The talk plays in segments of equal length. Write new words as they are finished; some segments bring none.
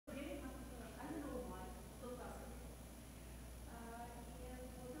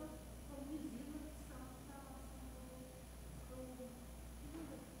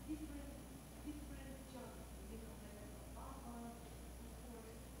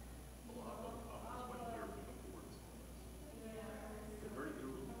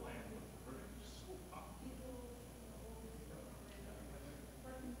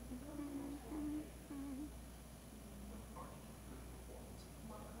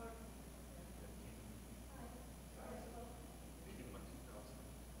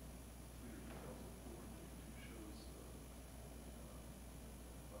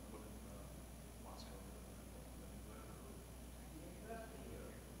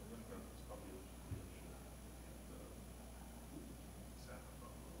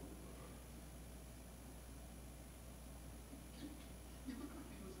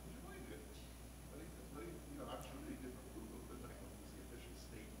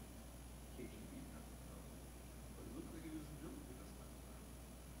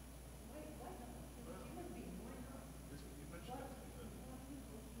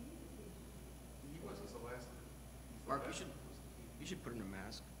Mark, you should put in a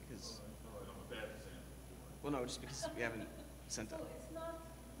mask because. Well, no, just because we haven't sent out.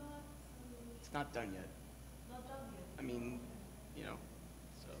 It's not done yet. Not done yet. I mean, you know,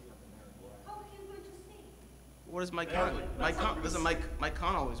 so. How are you going to see? What is Mike Conn? Doesn't Mike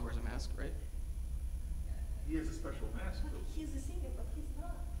Conn always wears a mask, right? He has a special mask. He's a singer, but he's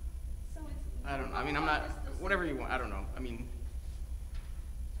not. So it's. I don't know. I mean, I'm not. Whatever you want. I don't know. I mean.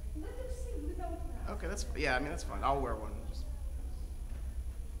 Let him sing without mask. Okay, yeah. I mean, that's fine. I'll wear one. Just.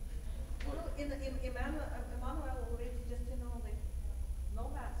 You know, in Emmanuel already just like no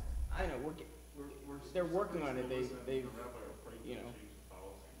mask. I know. They're working on it. They've you know.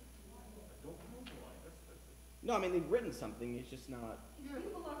 No, I mean they've written something. It's just not. If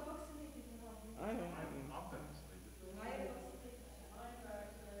people are vaccinated, you know. I know. I mean, I'm vaccinated. I am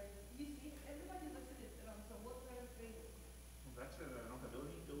vaccinated. You see, everybody's vaccinated around. So what kind of thing? I'm vaccinated. I don't have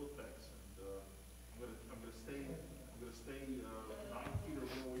any ill effects, and I'm gonna stay 9 feet or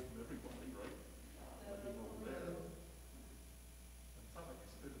more away from everybody, right? Living over there. It's not like I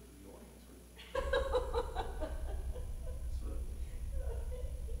spit into the audience, right?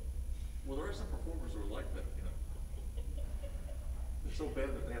 Well, there are some performers who are like that, you know. It's so bad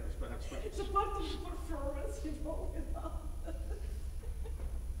that they have to have special. It's a part of the performance, you know.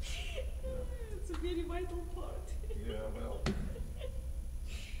 It's a very vital part. Yeah, well.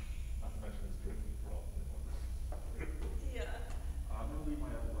 Not to mention his drinking problem. Yeah. I'm gonna leave my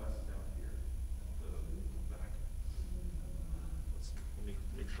other glasses down here and back. Let me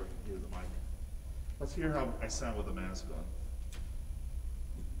make sure I can hear the mic. Let's hear how I sound with the mask on.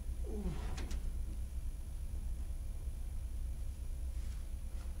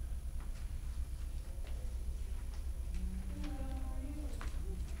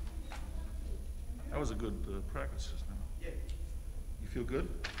 That was a good practice just now. yeah. You feel good?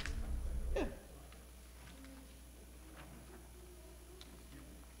 Yeah.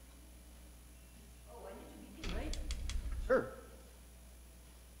 Oh, I need to begin, right? Sure.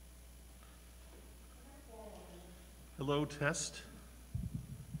 Hello, test.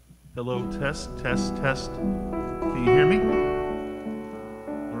 Hello, test, test, test. Can you hear me?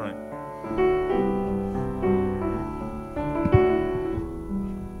 All right.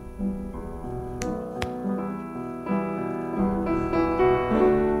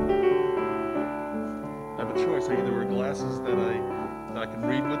 I have a choice. I either wear glasses that I can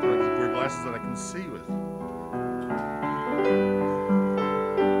read with, or I wear glasses that I can see with.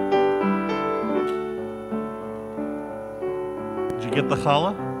 Did you get the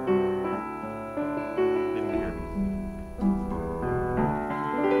challah? They didn't hear me.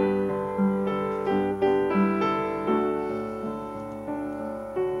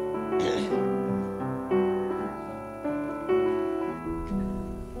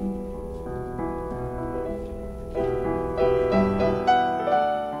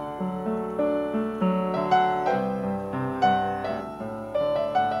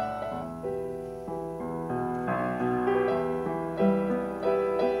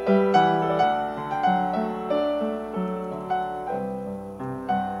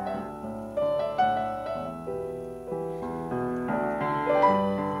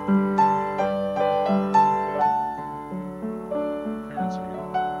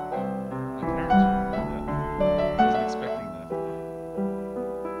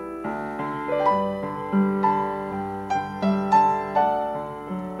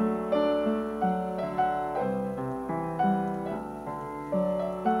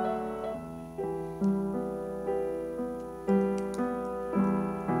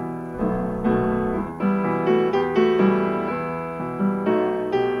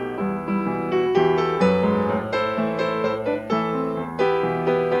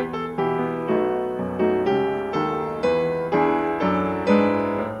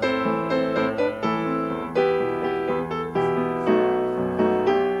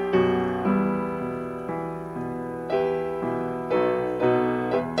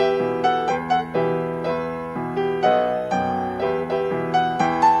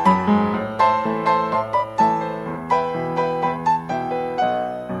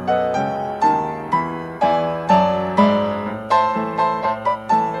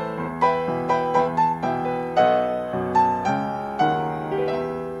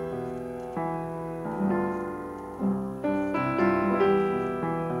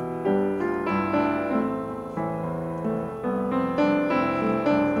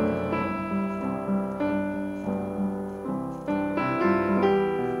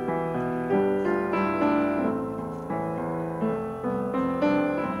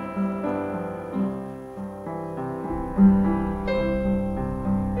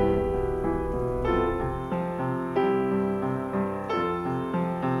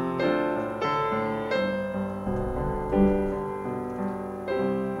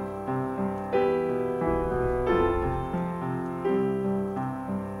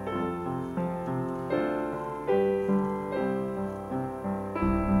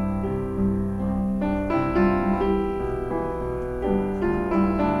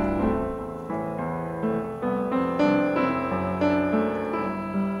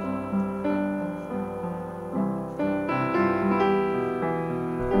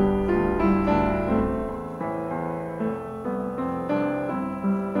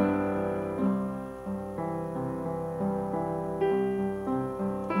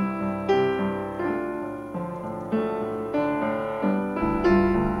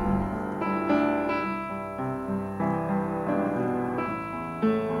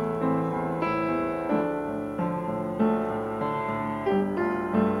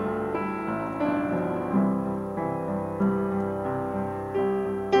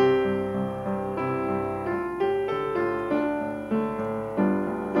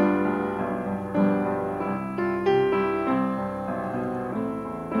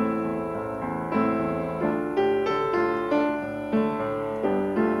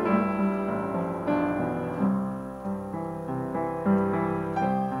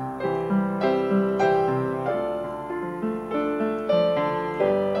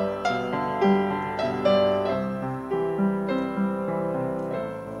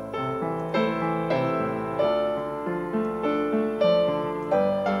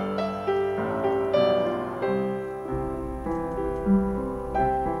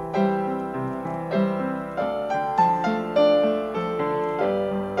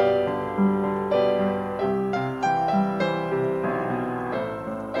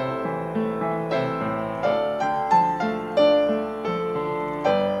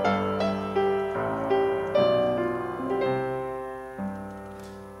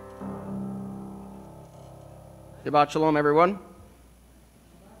 Shabbat shalom, everyone.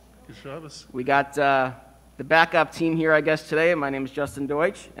 Good Shabbos. We got the backup team here, I guess, today. My name is Justin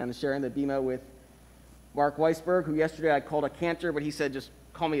Deutsch, and I'm sharing the bima with Mark Weisberg, who yesterday I called a cantor, but he said just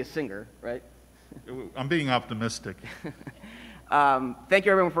call me a singer, right? I'm being optimistic. Thank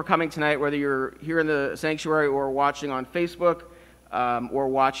you, everyone, for coming tonight, whether you're here in the sanctuary or watching on Facebook or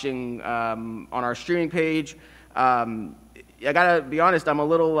watching on our streaming page. I gotta be honest, I'm a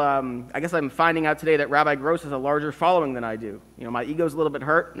little, I guess I'm finding out today that Rabbi Gross has a larger following than I do. You know, my ego's a little bit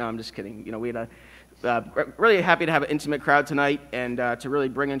hurt. No, I'm just kidding. You know, we had really happy to have an intimate crowd tonight and to really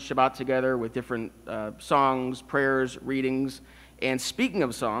bring in Shabbat together with different songs, prayers, readings. And speaking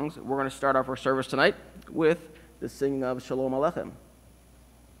of songs, we're going to start off our service tonight with the singing of Shalom Aleichem.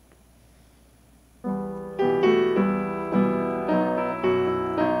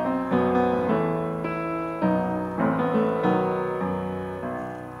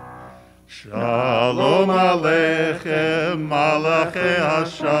 Shalom Aleichem, Malachei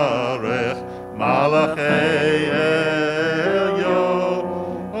Hasharech, Malachei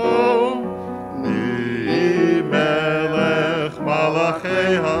Elyon, Ni Melech,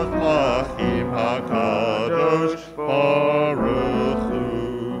 Malachei HaMlachim, HaKadosh Baruch Hu.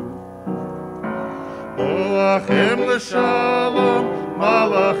 Boachem l'Shalom,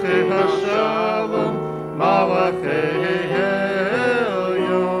 Malachei HaShalom, Malachei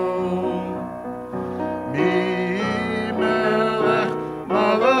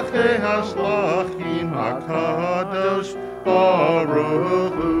Hashlachim HaKadosh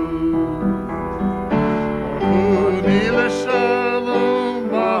Baruch Hu. Uni l'Shalom,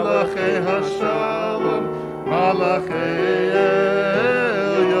 Malachei HaShalom, Malachei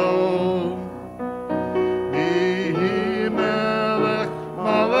Elyon. Mihi Melech,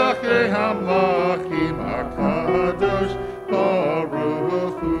 Malachei HaMlachim HaKadosh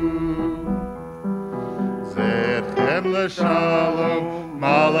Baruch Hu. Zedchem l'Shalom,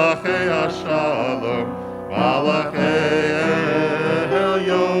 Malachei Hashalom, Malachei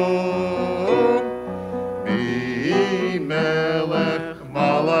Elyon, Mi Melech,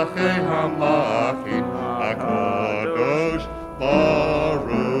 Malachei HaMlachim, HaKadosh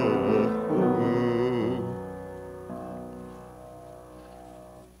Baruch Hu.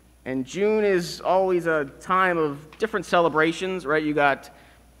 And June is always a time of different celebrations, right? You got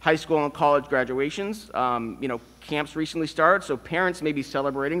high school and college graduations. You know, camps recently started, so parents may be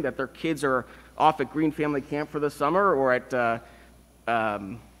celebrating that their kids are off at Green Family Camp for the summer or at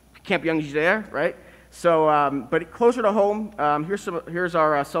Camp Young Judea, right? So, but closer to home, here's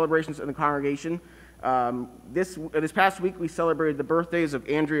our celebrations in the congregation. This past week, we celebrated the birthdays of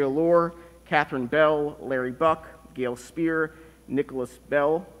Andrea Lohr, Catherine Bell, Larry Buck, Gail Spear, Nicholas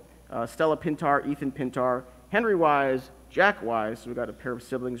Bell, Stella Pintar, Ethan Pintar, Henry Wise, Jack Wise, so we got a pair of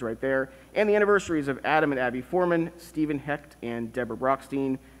siblings right there, and the anniversaries of Adam and Abby Foreman, Stephen Hecht and Deborah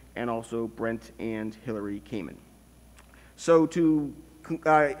Brockstein, and also Brent and Hillary Kamen. So to move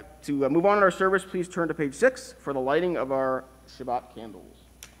on in our service, please turn to page 6 for the lighting of our Shabbat candles.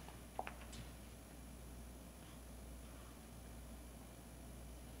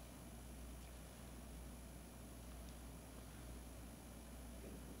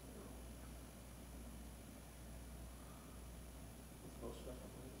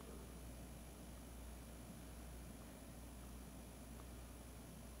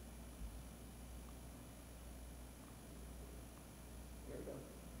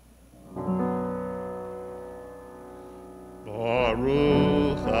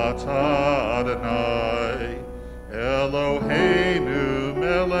 Baruch atah Adonai, Eloheinu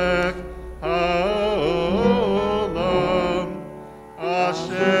melech haolam,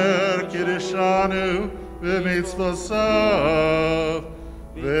 asher kiddushanu b'mitzvosav,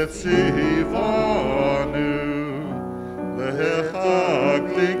 v'tzivanu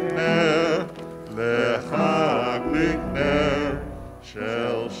lechaglik ner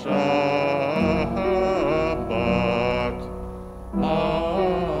shel Shabbat.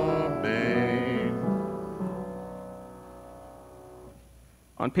 Amen.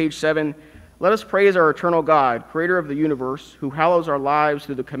 On page 7, let us praise our eternal God, creator of the universe, who hallows our lives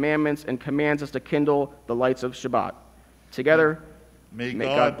through the commandments and commands us to kindle the lights of Shabbat. Together, may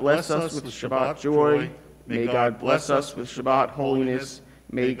God bless us with Shabbat joy. May God bless us with Shabbat holiness.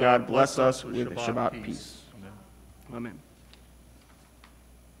 May God bless us with Shabbat peace. Amen.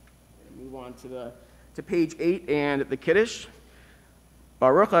 Move on to page 8 and the Kiddush.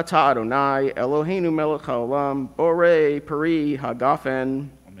 Baruch atah Adonai, Eloheinu melech haolam, borei peri hagafen.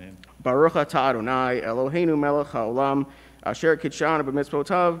 Amen. Baruch atah Adonai, Eloheinu melech haolam, asher kitshanu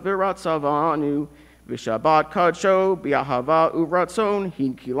b'mitzvotav v'ratzavanu, v'shabbat kadsho b'ahava uvratzon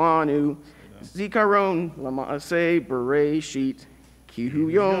hinkilanu, Zikaron Lamase Bereshit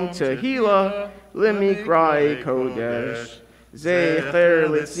Kihu Yom Tehila Lemikrai Kodesh Zecher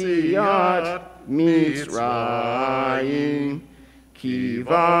Litziat Mitzrayim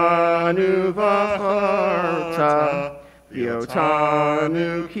Kivanu Vacharta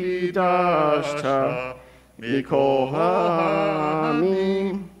Viotanu Kidashta Mikol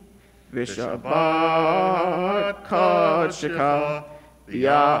Hamim Vishabat Kadshika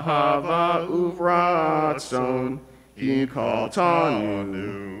Yahava Uvratson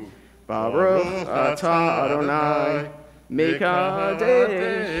Yikaltanu Baruch Atah Adonai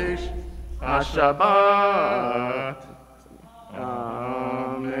Mekadesh HaShabbat.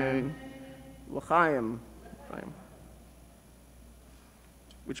 Amen. L'chaim.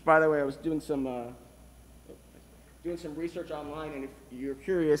 Which, by the way, I was doing some research online, and if you're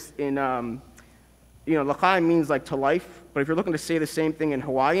curious, in l'chaim means like to life, but if you're looking to say the same thing in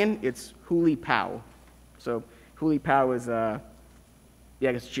Hawaiian, it's huli pau. So huli pau is I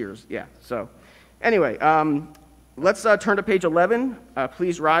guess cheers. Yeah. So anyway, let's turn to page 11.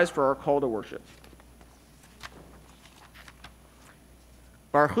 Please rise for our call to worship.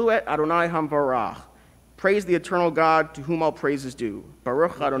 Baruch hu et Adonai hamvarach. Praise the eternal God, to whom all praise is due.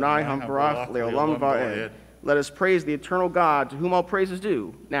 Baruch Adonai hamvarach leolam va'ed. Let us praise the eternal God, to whom all praise is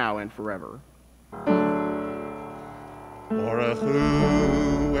due, now and forever. Baruch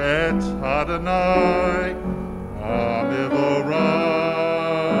hu et Adonai hamivorach.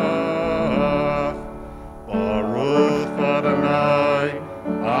 Baruch Adonai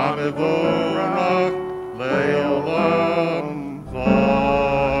hamivorach leolam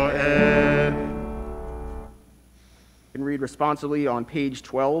va'ed. You can read responsibly on page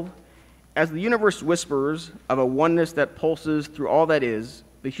 12. As the universe whispers of a oneness that pulses through all that is,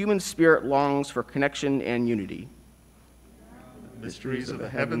 the human spirit longs for connection and unity. Mysteries of the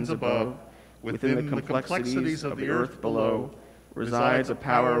heavens above, within the complexities of the earth below, resides a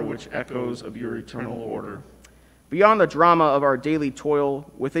power which echoes of your eternal order. Beyond the drama of our daily toil,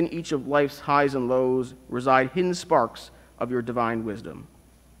 within each of life's highs and lows, reside hidden sparks of your divine wisdom.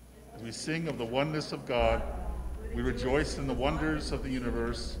 As we sing of the oneness of God, we rejoice in the wonders of the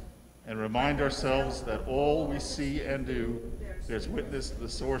universe and remind ourselves that all we see and do bears witness to the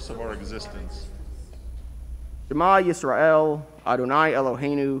source of our existence. Shema Yisrael, Adonai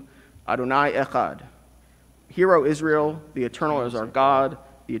Eloheinu, Adonai Echad. Hear, O Israel, the Eternal is our God,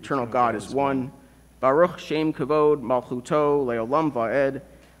 the Eternal God is one. Baruch Shem Kavod Malchuto Leolam Va'ed.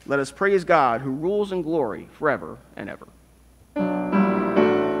 Let us praise God, who rules in glory forever and ever.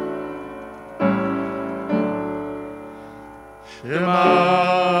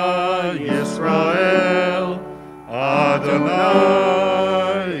 Shema Yisrael, Adonai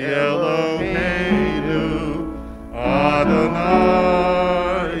Eloheinu, Adonai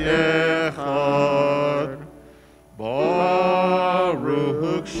Echad.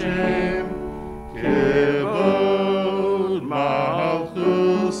 Baruch Shem Kivod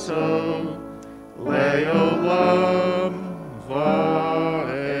Malchuso Leolam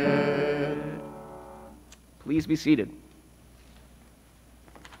Va'ed. Please be seated.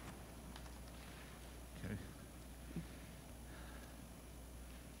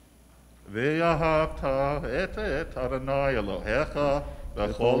 ואהבת את אדוני אלוהיך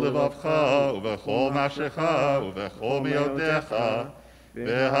בכל לבבך ובכל נפשך ובכל מאודיך,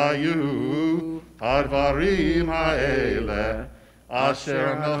 והיו הדברים האלה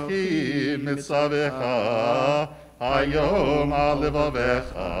אשר אנוכי מצווך היום על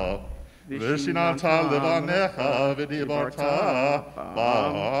לבביך, ושיננת לבניך ודיברת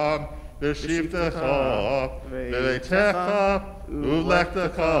בם בשבתך בביתך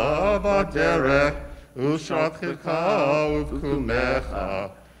ולכתך בדרך ושרתך ובקומך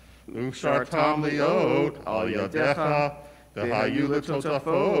ושרתם להיות על ידיך והיו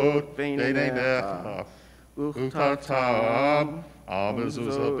לטוטפות בין עיניך וכתרתם על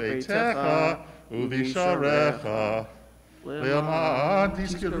מזוזות ביתך ובשעריך למען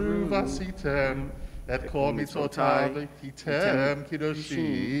תזכרו ועשיתם את כל מצוותיי והייתם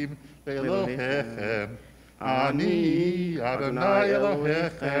קדושים לאלוהיכם. אני אדוני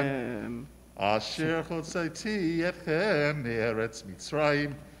אלוהיכם, אשר הוצאתי אתכם מארץ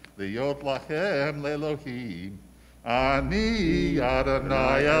מצרים, להיות לכם לאלוהים. אני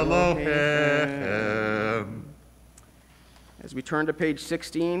אדוני אלוהיכם. As we turn to page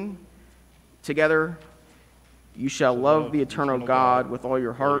 16, together, you shall love the eternal God with all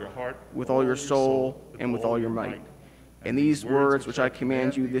your heart, with all your soul, and with all your might. And these words which I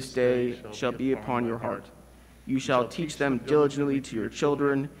command you this day shall be upon your heart. You shall teach them diligently to your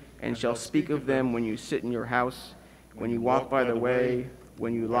children, and shall speak of them when you sit in your house, when you walk by the way,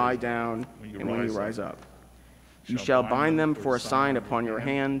 when you lie down and when you rise up. You Shall shall bind them for a sign upon your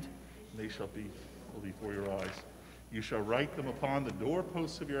hand. They shall be before your eyes. You shall write them upon the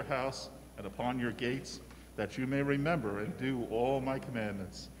doorposts of your house and upon your gates, that you may remember and do all my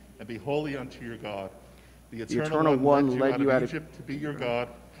commandments, and be holy unto your God. The Eternal One led you out of Egypt to be your God.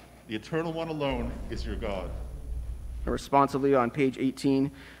 The Eternal One alone is your God. And responsively on page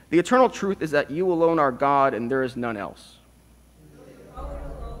 18, the eternal truth is that you alone are God and there is none else.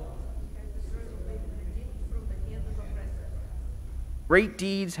 Great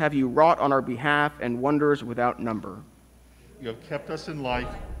deeds have you wrought on our behalf, and wonders without number. You have kept us in life.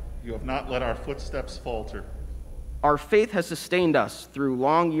 You have not let our footsteps falter. Our faith has sustained us through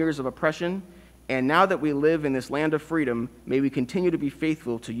long years of oppression, and now that we live in this land of freedom, may we continue to be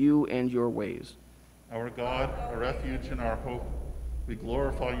faithful to you and your ways. Our God, our refuge and our hope, we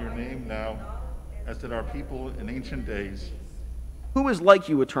glorify your name now, as did our people in ancient days. Who is like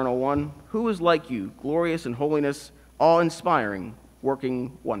you, Eternal One? Who is like you, glorious in holiness, awe-inspiring,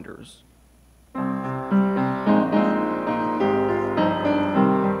 working wonders?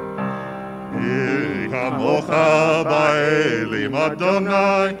 Kamocha ba'elim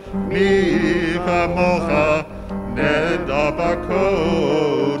Adonai, mi kamocha neda b'kodesh.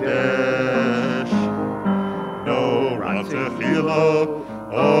 No ra techilo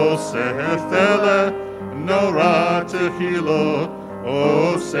oseh fele, no ra techilo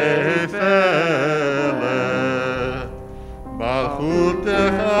oseh fele.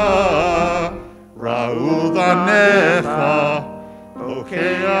 Malchutecha ra'u vanecha,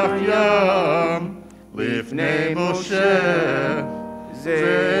 okeach yam Lifnei Moshe,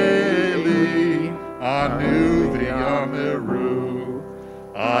 Zeli, Anu v'yameru,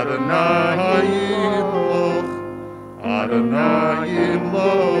 Adonai yimloch, Adonai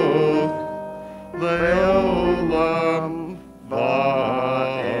yimloch, le'olam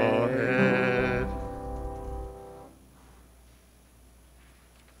va'ed.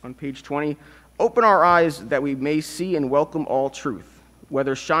 On page 20, open our eyes that we may see and welcome all truth,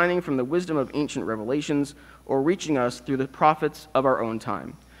 whether shining from the wisdom of ancient revelations or reaching us through the prophets of our own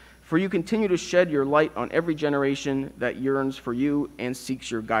time. For you continue to shed your light on every generation that yearns for you and seeks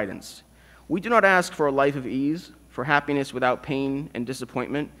your guidance. We do not ask for a life of ease, for happiness without pain and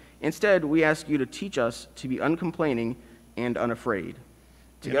disappointment. Instead, we ask you to teach us to be uncomplaining and unafraid.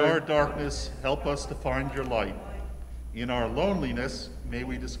 Together, in our darkness, help us to find your light. In our loneliness, may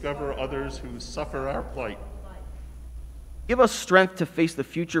we discover others who suffer our plight. Give us strength to face the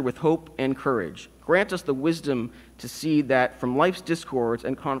future with hope and courage. Grant us the wisdom to see that from life's discords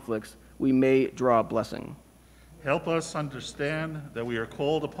and conflicts, we may draw a blessing. Help us understand that we are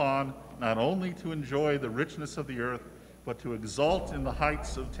called upon not only to enjoy the richness of the earth, but to exalt in the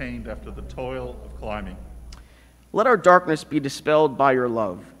heights obtained after the toil of climbing. Let our darkness be dispelled by your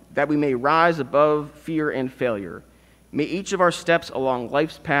love, that we may rise above fear and failure. May each of our steps along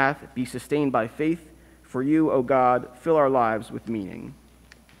life's path be sustained by faith. For you, O God, fill our lives with meaning.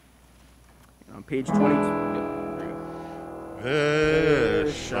 On page 22.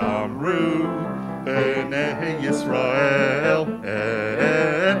 Veshamru b'nei Yisrael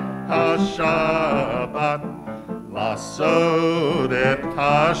et ha-Shabbat, lasod et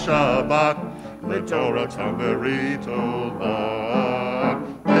ha-Shabbat, ledoratam berit olam.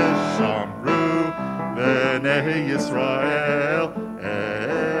 Veshamru b'nei Yisrael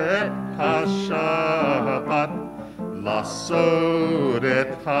et ha-Shabbat, lasod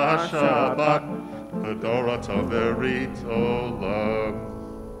et ha-Shabbat, ledoratam berit olam.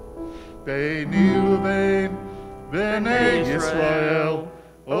 Beini uvein b'nei Yisrael,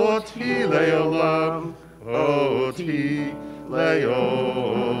 oti le'olam, oti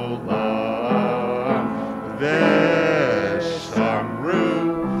le'olam. Veshamru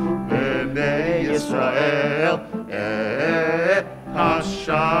b'nei Yisrael et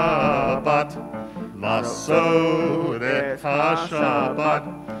ha-Shabbat, lasod et ha-Shabbat,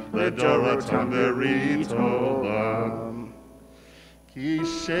 ledoratam berit olam. Ki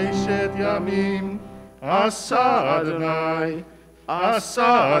sheshet yamim asa Adonai,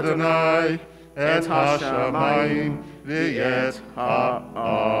 et ha-shamayim v'et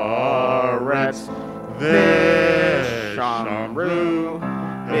ha'aretz. Veshamru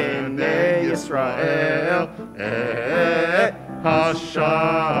b'nei Yisrael et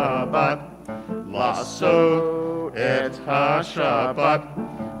ha-Shabbat, lasod et ha-Shabbat,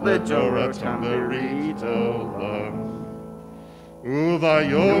 ledoratam berit olam.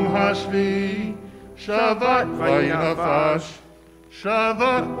 Uvayom hashvi, Shabbat vayinafash,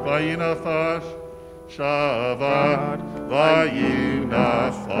 Shabbat vayinafash, Shabbat vayinafash.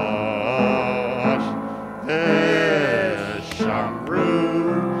 Veshamru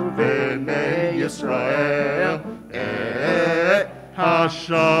Eloheinu v'nei Yisrael et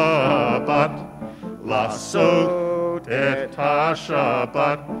ha-Shabbat lasot et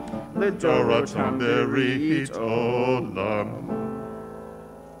ha-Shabbat l'dorotam berit olam.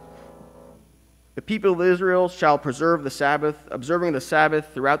 The people of Israel shall preserve the Sabbath, observing the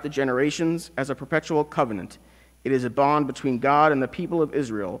Sabbath throughout the generations as a perpetual covenant. It is a bond between God and the people of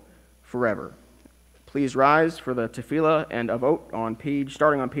Israel forever. Please rise for the tefillah and a vote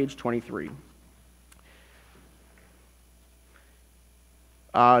starting on page 23.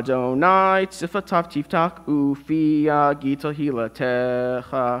 Adonai tzifatav tiftach ufia gita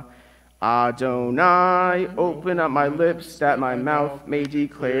hilatecha. Adonai, open up my lips that my mouth may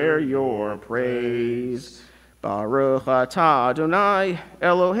declare your praise. Baruch atah Adonai,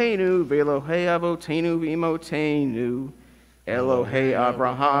 Eloheinu v'Elohei avotenu v'imotenu, Elohei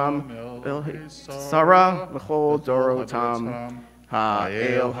Abraham, Elohei Sarah v'chol dorotam,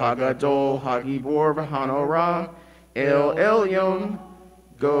 Ha'el Hagadol Hagibor v'Hanorah, El Elyon,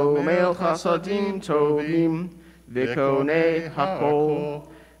 Gomel Chasadim Tovim, V'konei Hakol,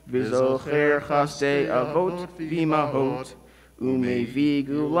 V'zocher Chasdei Avot V'imahot, Umevi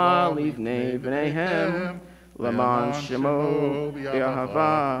Gula Livnei B'neihem, Laman Shemo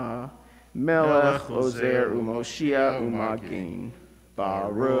B'Yahava, Melech Ozer Umoshia Umagin,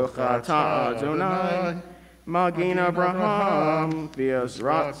 Baruch atah Adonai, Magin Abraham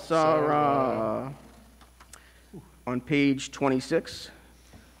V'Ezrat Sarah. On page 26,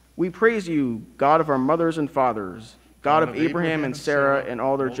 we praise you, God of our mothers and fathers, God of Abraham and Sarah and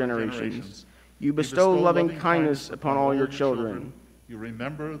all their generations. You bestow loving kindness upon all your children. You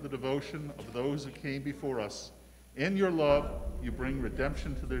remember the devotion of those who came before us. In your love, you bring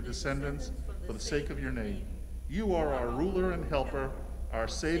redemption to their descendants for the sake of your name. You are our ruler and helper, our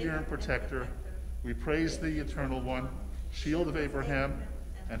Savior and protector. We praise the Eternal One, shield of Abraham,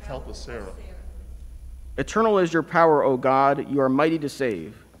 and help of Sarah. Eternal is your power, O God. You are mighty to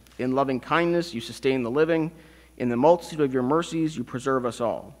save. In loving kindness, you sustain the living. In the multitude of your mercies, you preserve us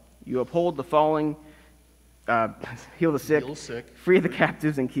all. You uphold the falling, heal the sick, free the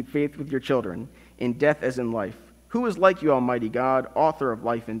captives, and keep faith with your children, in death as in life. Who is like you, Almighty God, author of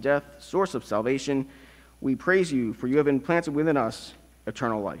life and death, source of salvation? We praise you, for you have implanted within us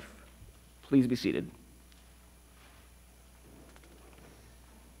eternal life. Please be seated.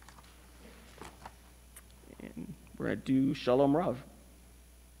 And we're going to do Shalom Rav.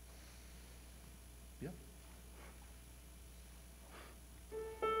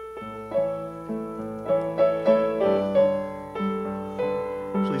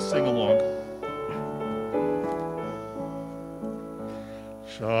 Sing along.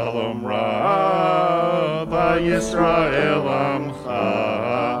 Shalom Rabba Yisrael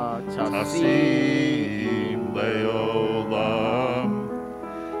Amcha Tasim Leolam.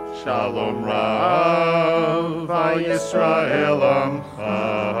 Shalom Rabba Yisrael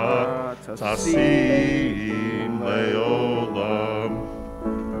Amcha Tasim Leolam.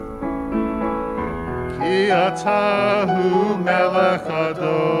 Ki atahu melech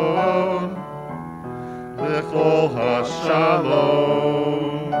adon l'chol hashalom.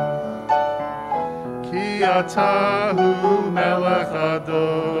 Ki atahu melech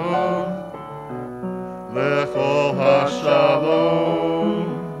adon l'chol hashalom.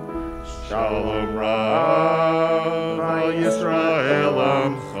 Shalom Rav Yisrael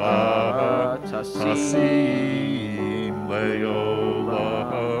Amcha Tasim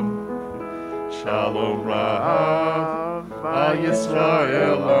Leolam. Shalom Rav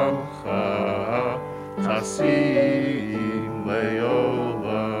Yisrael Amcha Tasim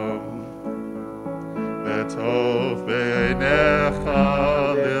Leolam. Betov beinecha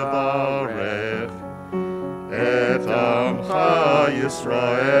levarech et Amcha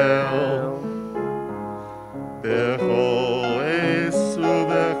Yisrael bechol esu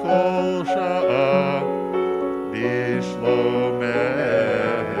bechol sha'a bishlomecha.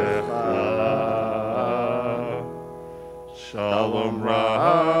 Shalom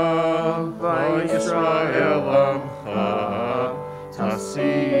Rav Yisrael Amcha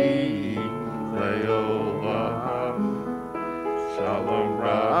Tasim Leolam. Shalom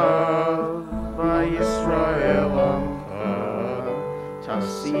Rav Yisrael Amcha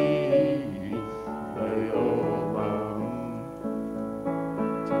Tasim Leolam.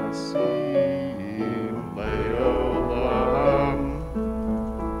 Tasim Leolam.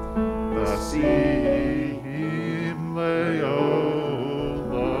 Tasim Leolam.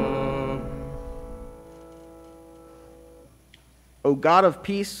 O God of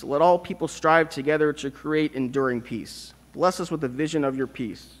peace, let all people strive together to create enduring peace. Bless us with the vision of your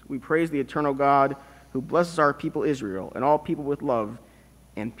peace. We praise the eternal God, who blesses our people Israel and all people with love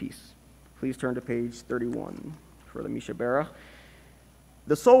and peace. Please turn to page 31 for the Misha Berach.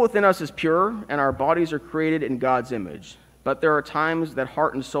 The soul within us is pure, and our bodies are created in God's image. But there are times that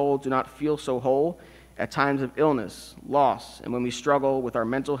heart and soul do not feel so whole, at times of illness, loss, and when we struggle with our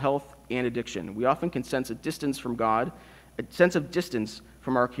mental health and addiction. We often can sense a distance from God, a sense of distance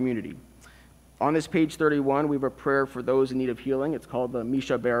from our community. On this page 31, we have a prayer for those in need of healing. It's called the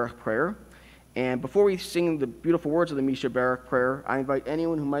Misha Berach prayer. And before we sing the beautiful words of the Misha Berach prayer, I invite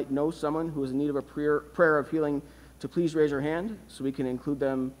anyone who might know someone who is in need of a prayer of healing to please raise their hand so we can include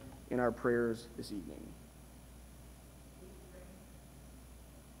them in our prayers this evening.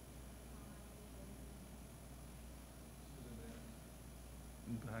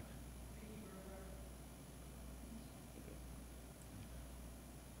 Back.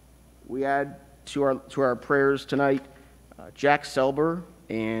 We add to our prayers tonight Jack Selber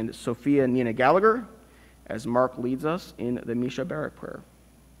and Sophia Nina Gallagher as Mark leads us in the Misha Berach prayer.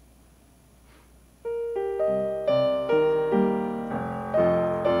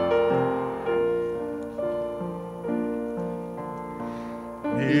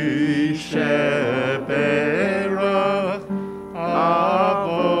 Misha Berach Avotenu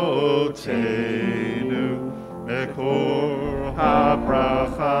Mekor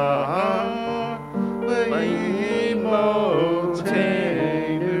HaBracha Leimotenu.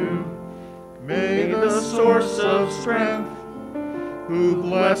 May the source of strength, who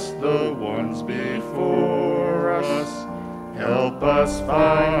blessed the ones before us, help us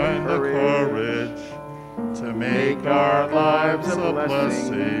find the courage to make our lives a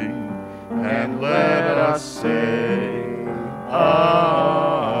blessing, and let us say, Amen.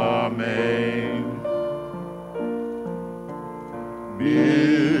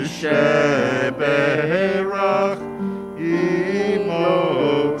 Misha Berach Imotenu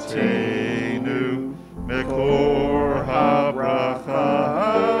Mekor HaBracha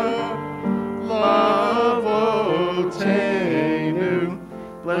Lavotenu.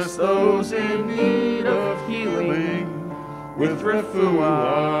 Bless those in need of healing with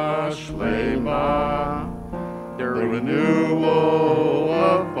refuah shlema, the renewal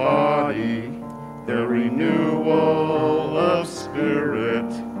of body, the renewal of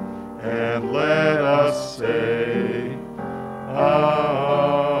spirit, and let us say, Amen.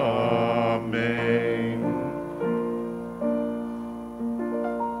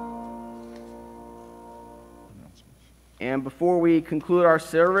 And before we conclude our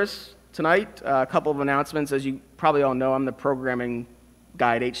service tonight, a couple of announcements. As you probably all know, I'm the programming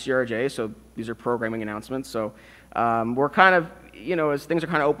guy at HCRJ, so these are programming announcements. So we're kind of, as things are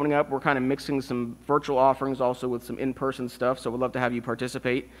kind of opening up, we're kind of mixing some virtual offerings also with some in-person stuff, so we'd love to have you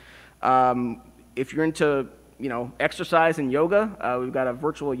participate. If you're into, exercise and yoga, we've got a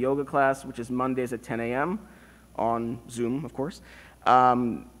virtual yoga class, which is Mondays at 10 a.m. on Zoom, of course.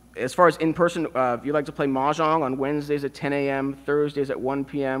 As far as in-person, if you'd like to play Mahjong on Wednesdays at 10 a.m., Thursdays at 1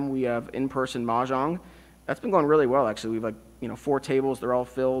 p.m., we have in-person Mahjong. That's been going really well, actually. We've 4 tables, they're all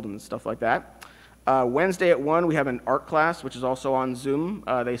filled and stuff like that. Wednesday at 1, we have an art class, which is also on Zoom.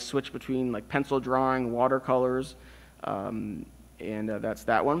 They switch between pencil drawing, watercolors, and that's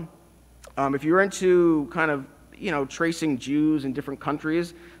that one. If you're into kind of, tracing Jews in different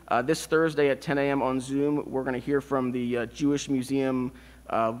countries, this Thursday at 10 a.m. on Zoom, we're going to hear from the Jewish Museum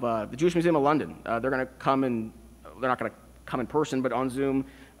of London. They're going to come in. They're not going to come in person, but on Zoom,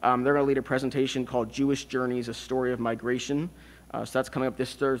 they're going to lead a presentation called "Jewish Journeys: A Story of Migration." So that's coming up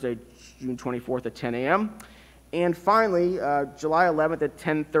this Thursday, June 24th at 10 a.m. And finally, July 11th at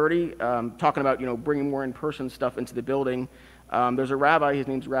 10:30, talking about bringing more in-person stuff into the building. There's a rabbi. His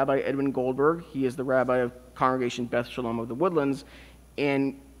name's Rabbi Edwin Goldberg. He is the rabbi of Congregation Beth Shalom of the Woodlands,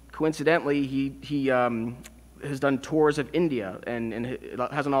 and coincidentally, he has done tours of India and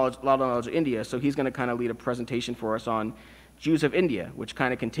has a lot of knowledge of India. So he's going to kind of lead a presentation for us on Jews of India, which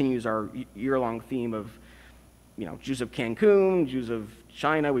kind of continues our year-long theme of, Jews of Cancun, Jews of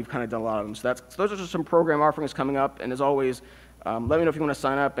China. We've kind of done a lot of them. So those are just some program offerings coming up. And as always, let me know if you want to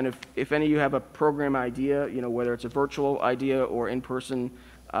sign up. And if any of you have a program idea, whether it's a virtual idea or in person,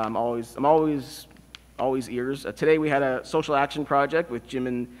 I'm always ears. Today we had a social action project with Jim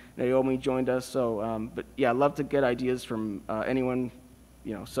and Naomi joined us. So, but yeah, I'd love to get ideas from anyone,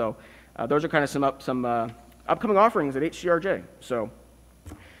 So those are kind of some upcoming offerings at HCRJ. So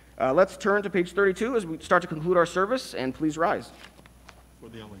let's turn to page 32 as we start to conclude our service, and please rise. For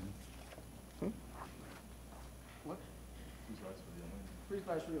the Elaine. What? Please rise for the Elaine. Please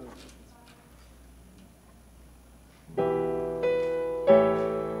rise for the Alleluia,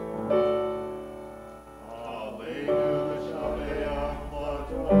 Shabbat,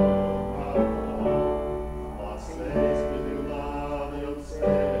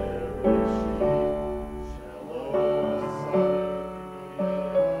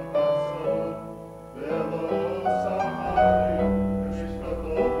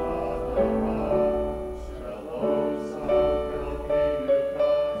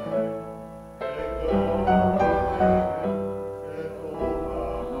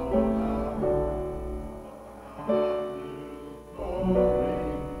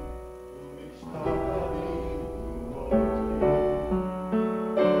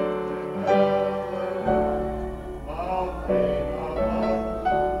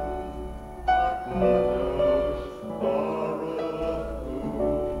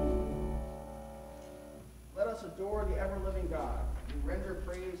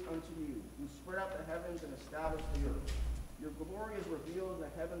 unto you, who spread out the heavens and established the earth. Your glory is revealed in the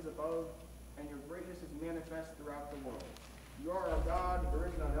heavens above, and your greatness is manifest throughout the world. You are our God, there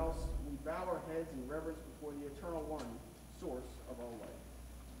is none else. We bow our heads in reverence before the Eternal One, source of all life.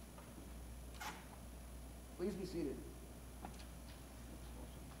 Please be seated.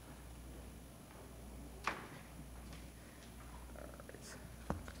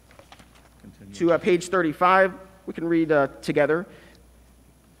 To page 35, we can read together.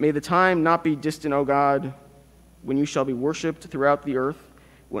 May the time not be distant, O God, when you shall be worshipped throughout the earth,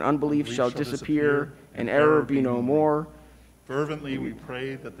 when unbelief shall disappear and error be no more. Fervently we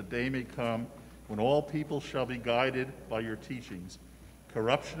pray that the day may come when all people shall be guided by your teachings.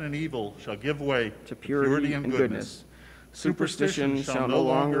 Corruption and evil shall give way To purity and goodness. Superstition shall no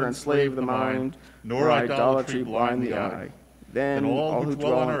longer enslave the mind, nor idolatry blind the eye. Then all who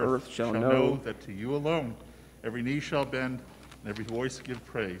dwell on earth shall know that to you alone every knee shall bend and every voice give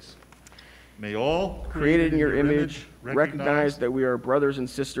praise. May all created in your image recognize that we are brothers and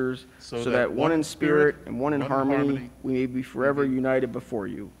sisters, so that one in spirit and one in harmony we may be forever united before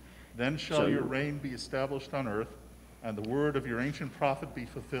you. Then shall your reign be established on earth, and the word of your ancient prophet be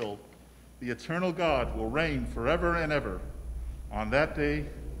fulfilled. The eternal God will reign forever and ever. On that day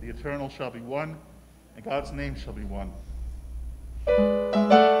the eternal shall be one, and God's name shall be one.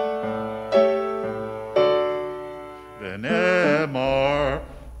 V'nemar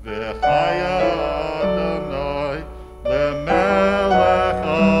v'chaya Adonai lemelech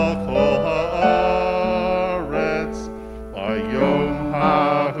al kol haaretz bayom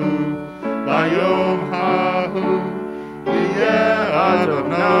hahu yeh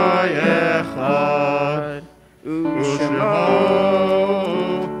Adonai echad u'shemo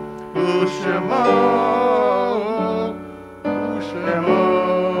echad.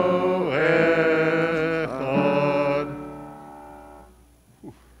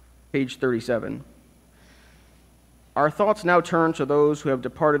 Page 37. Our thoughts now turn to those who have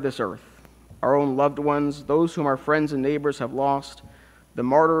departed this earth, our own loved ones, those whom our friends and neighbors have lost, the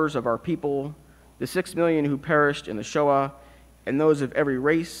martyrs of our people, the 6 million who perished in the Shoah, and those of every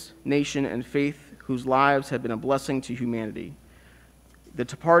race, nation, and faith whose lives have been a blessing to humanity. The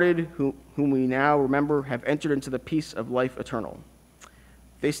departed, whom we now remember, have entered into the peace of life eternal.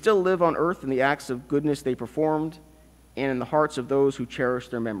 They still live on earth in the acts of goodness they performed, and in the hearts of those who cherish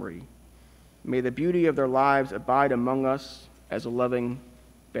their memory. May the beauty of their lives abide among us as a loving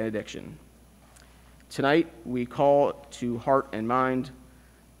benediction. Tonight, we call to heart and mind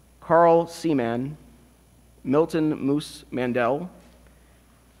Carl Seaman, Milton Moose Mandel,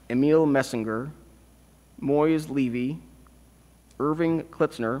 Emil Messinger, Moise Levy, Irving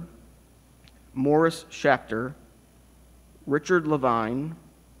Klitzner, Morris Schachter, Richard Levine,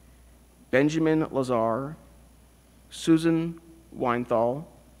 Benjamin Lazar, Susan Weinthal,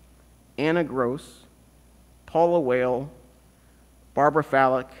 Anna Gross, Paula Whale, Barbara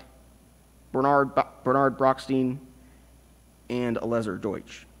Fallick, Bernard Brockstein, and Eleazar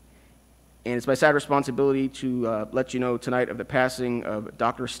Deutsch. And it's my sad responsibility to let you know tonight of the passing of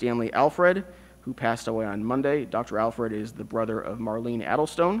Dr. Stanley Alfred, who passed away on Monday. Dr. Alfred is the brother of Marlene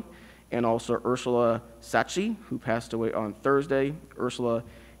Adelstone, and also Ursula Sachi, who passed away on Thursday. Ursula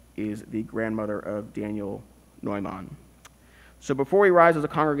is the grandmother of Daniel Neumann. So before we rise as a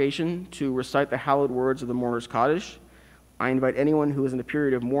congregation to recite the hallowed words of the Mourner's Kaddish, I invite anyone who is in a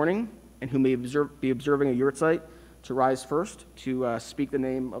period of mourning and who may be observing a yurtzeit to rise first to speak the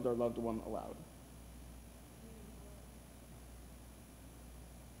name of their loved one aloud.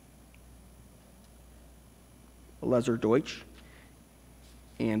 Eleazar Deutsch.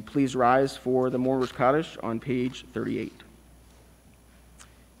 And please rise for the Mourner's Kaddish on page 38.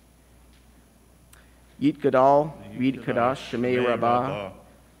 Yit Gadal, Vid Kadash, Shemei Rabbah,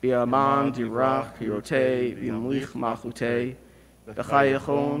 Bi'aman Dirach, Hirotei, V'imlich Machutei,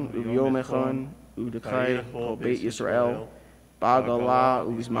 V'chayechon, U'vyomechon, U'dechai, Kol Beit Yisrael, Ba'gala,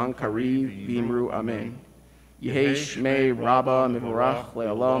 U'vizman Kariv, V'imru Amen. Yehei Shmei Rabbah Mivorach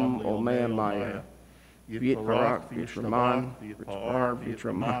Le'alam Olmei Maya. V'yit Barak, V'yit Raman, V'yit Par, V'yit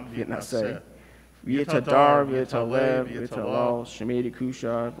Raman, V'yit Naseh. V'yit Hadar, V'yit Halev, V'yit Halal, Shemei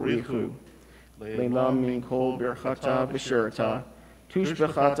Dikusha, V'richu. Le'lam min kol birchata v'shirata,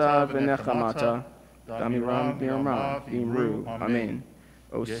 tushbechata v'nechamata, damiram birma v'imru. Amen.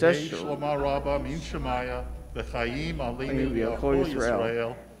 Oseh Shloma Rabba min Shemaya, v'chayim aleinu v'yachol v'yachol Yisrael,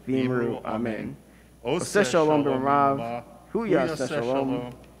 Yisrael, v'imru. Amen. Oseh Shalom b'marav, b'marav, hu yaseh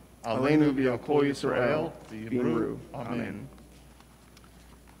shalom, aleinu v'yachol Yisrael, v'imru. Amen.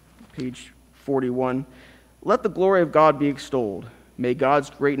 Page 41. Let the glory of God be extolled. May God's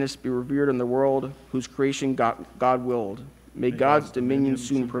greatness be revered in the world, whose creation God willed. May God's dominion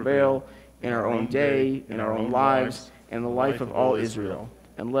soon prevail in our own day, in our own lives, and in the life of all Israel.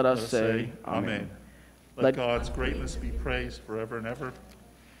 And let us say, Amen. Let God's greatness be praised forever and ever.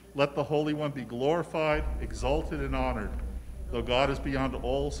 Let the Holy One be glorified, exalted, and honored, though God is beyond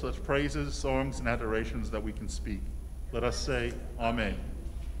all such praises, songs, and adorations that we can speak. Let us say, Amen.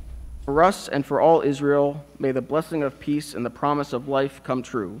 For us and for all Israel, may the blessing of peace and the promise of life come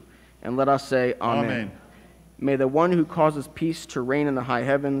true. And let us say, Amen. Amen. May the one who causes peace to reign in the high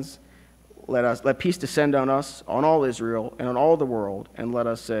heavens, let peace descend on us, on all Israel, and on all the world. And let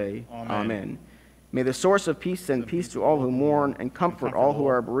us say, Amen. Amen. May the source of peace send peace to all who mourn and comfort all who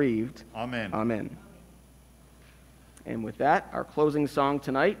are bereaved. Amen. Amen. And with that, our closing song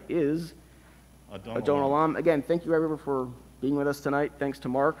tonight is Adon Olam. Again, thank you everyone for being with us tonight. Thanks to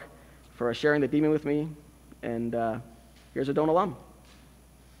Mark for sharing the demon with me. And here's Adon Olam.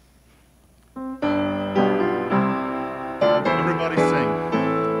 Everybody sing.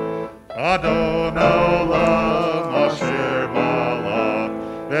 Adon Olam Asher Malach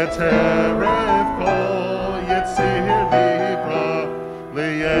V'terev Kol Yitzir Libra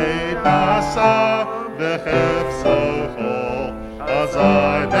Li'ed Nasa V'chefso Chol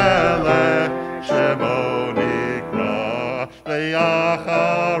Azai Melech Shemo Nikra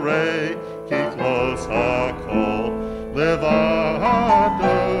Ve'acharei Kiklos HaKol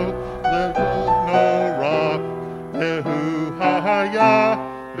Levado Levod Ra Vehu Haya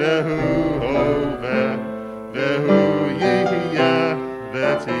Vehu Hoveh Vehu Yiyeh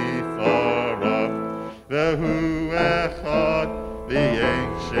V'tifara Vehu Echad V'yein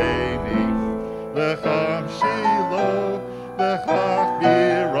Sheni L'cham Shilo L'chach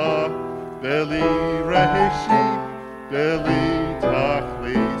Bira V'li Reshi V'li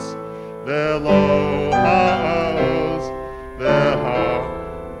Tachlis V'lo Ha'oz V'ha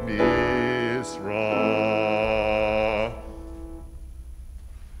Misra.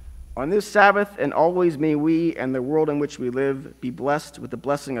 On this Sabbath and always may we and the world in which we live be blessed with the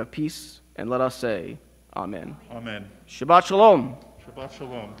blessing of peace, and let us say, Amen. Amen. Shabbat Shalom. Shabbat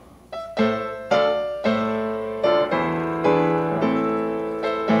Shalom.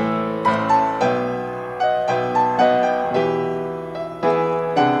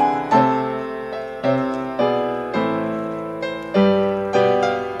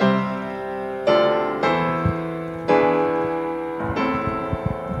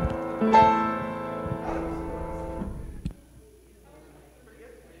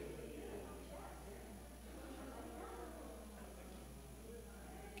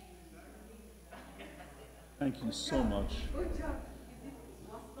 Thank you so much.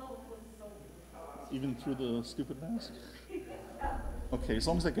 Even through the stupid mask? Okay, as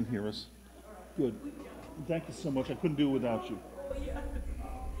long as I can hear us. Good. Thank you so much. I couldn't do it without you.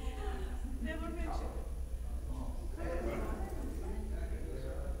 Never mentioned.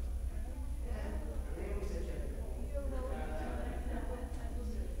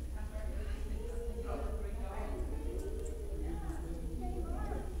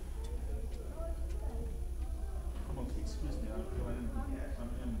 Excuse me, I'm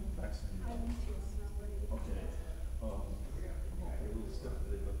vaccinated. Okay. A little stiff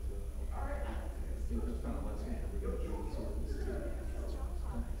today, but just kind of last week.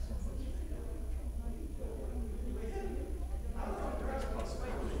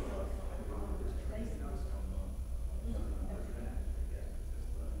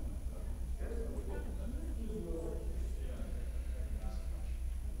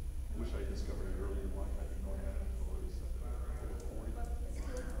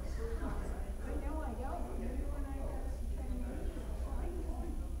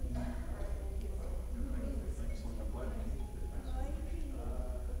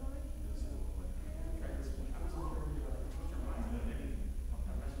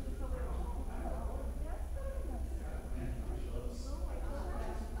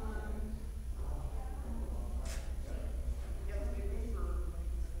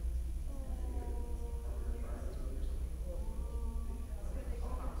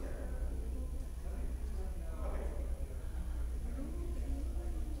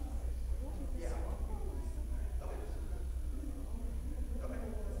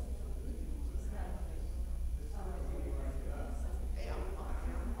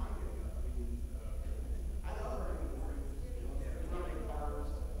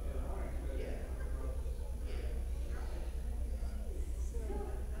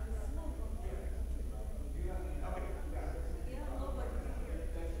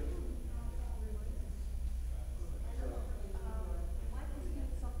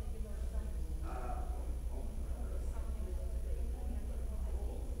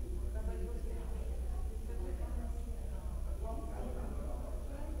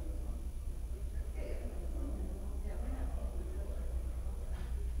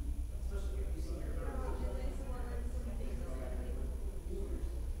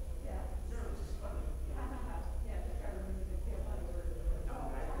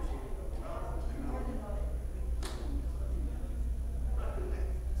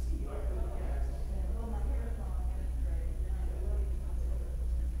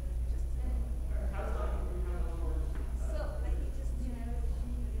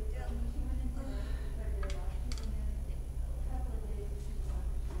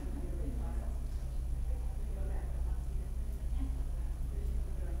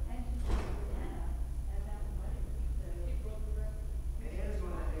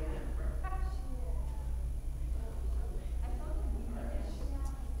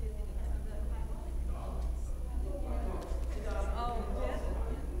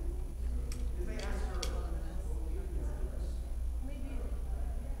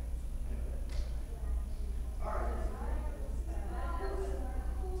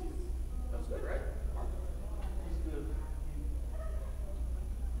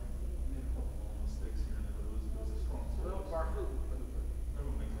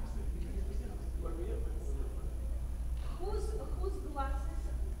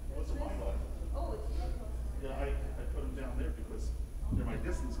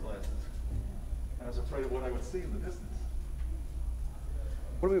 see in the distance.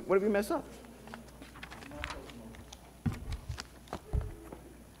 What did we mess up?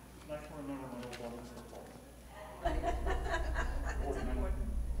 Nice to remember my old brother's football. That's 49 important.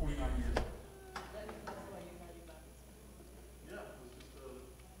 49 years. That's why you had your baptism. Yeah,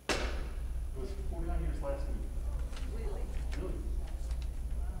 it was 49 years last week. Really? Really?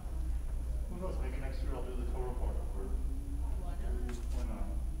 Who knows, maybe next year I'll do the Torah part. Or, Why not? why not?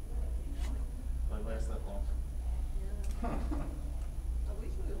 If I last that long. Yeah. I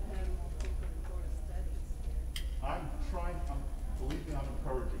wish we would have more people in Torah studies here. Believe me, I'm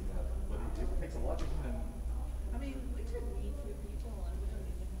encouraging that, but it takes a lot of time. I mean, we could meet few people and we don't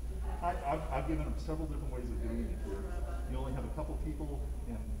even have to have. I've given them several different ways of doing it here. You only have a couple people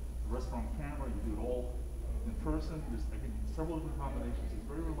in the restaurant camera, you do it all in person, there's, I think, several different combinations, it's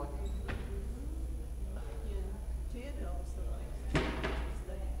very reluctant. Yeah. Ted also